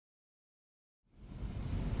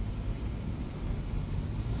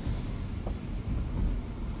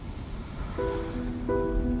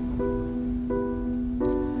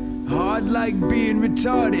like being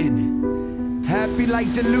retarded, happy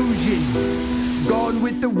like delusion. Gone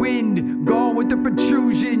with the wind, gone with the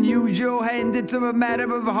protrusion. Use your hands, it's a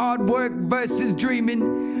matter of hard work versus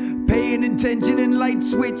dreaming. Paying attention and light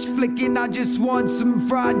switch flicking. I just want some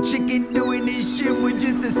fried chicken. Doing this shit with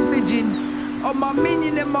just a smidgen of my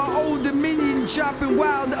minion and my old dominion. Chopping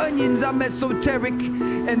wild onions, I'm esoteric.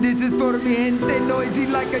 And this is for me gente, noisy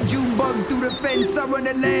like a June bug through the fence. I run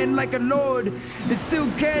the land like a lord, and still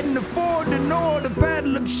can't afford to know the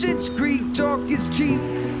battle of Schitt's Creek. Talk is cheap,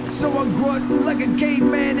 so I grunt like a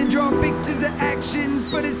caveman and draw pictures of actions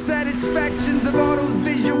for the satisfactions of all those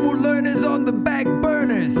visual learners on the back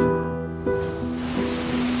burners.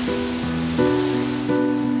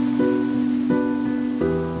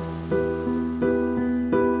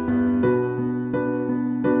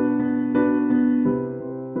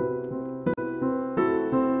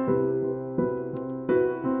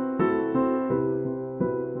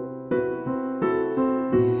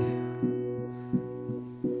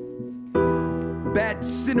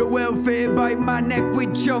 Bats in the welfare bite my neck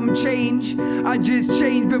with chum change. I just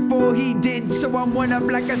changed before he did, so I'm one up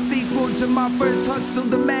like a sequel to my first hustle.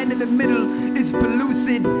 The man in the middle is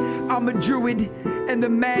pellucid. I'm a druid, and the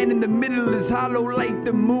man in the middle is hollow like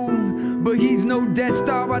the moon. But he's no Death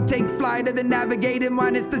Star, I take flight of the navigator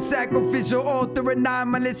minus the sacrificial author.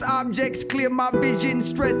 Anomalous objects clear my vision,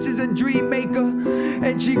 stress is a dream maker.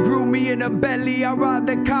 And she grew me in her belly, I ride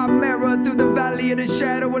the chimera through the valley of the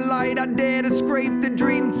shadow of light. I dare to scrape the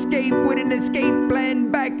dreamscape with an escape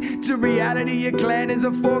plan back to reality. Your clan is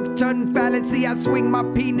a fork-tongued fallacy, I swing my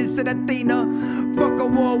penis at Athena. Fuck a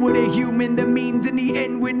war with a human, the means in the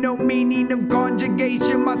end with no meaning of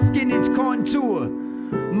conjugation. My skin is contour,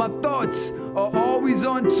 my thoughts are always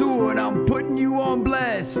on tour, and I'm putting you on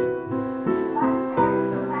blast.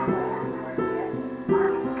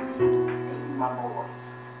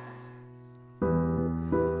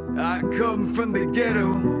 I come from the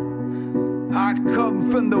ghetto, I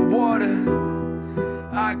come from the water,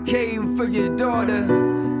 I came for your daughter.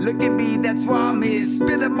 Look at me, that's why I'm here,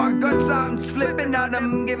 spilling my guts out and slipping on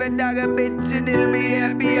them. Give a dog a bitch and it'll be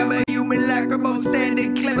happy. I'm a human lacrimal,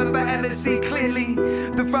 standing clever forever, see clearly.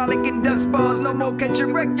 The frolicking dust balls, no more catch a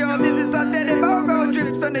wreck, y'all. This is how that embargo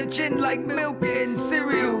drips on the chin like milk and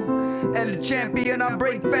cereal. And the champion, I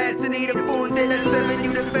break fast and eat a full dinner. 7,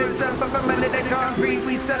 you the best up from under the concrete.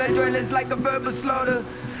 We sell our dwellers like a verbal slaughter.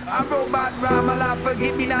 I robot rhyme a lot,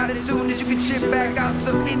 forget me not as soon as you can ship back out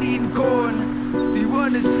some Indian corn. Do you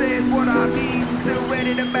understand what I mean? Still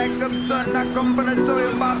ready to back up, son. I come from the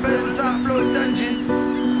soil, my bed, top floor dungeon.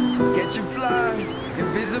 Catching flies,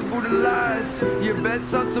 invisible to lies. Your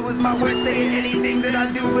best hustle is my worst day. Anything that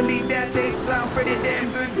I do, believe that they sound pretty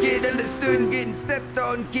damn good. Kid understood, getting stepped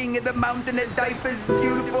on. King of the mountain of diapers,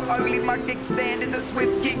 beautiful, ugly. My kickstand is a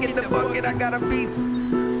swift kick in the bucket. I got a piece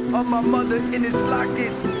of my mother in its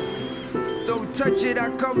locket. Don't touch it, I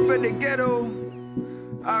come from the ghetto.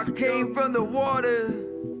 I came from the water,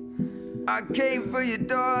 I came for your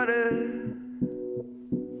daughter.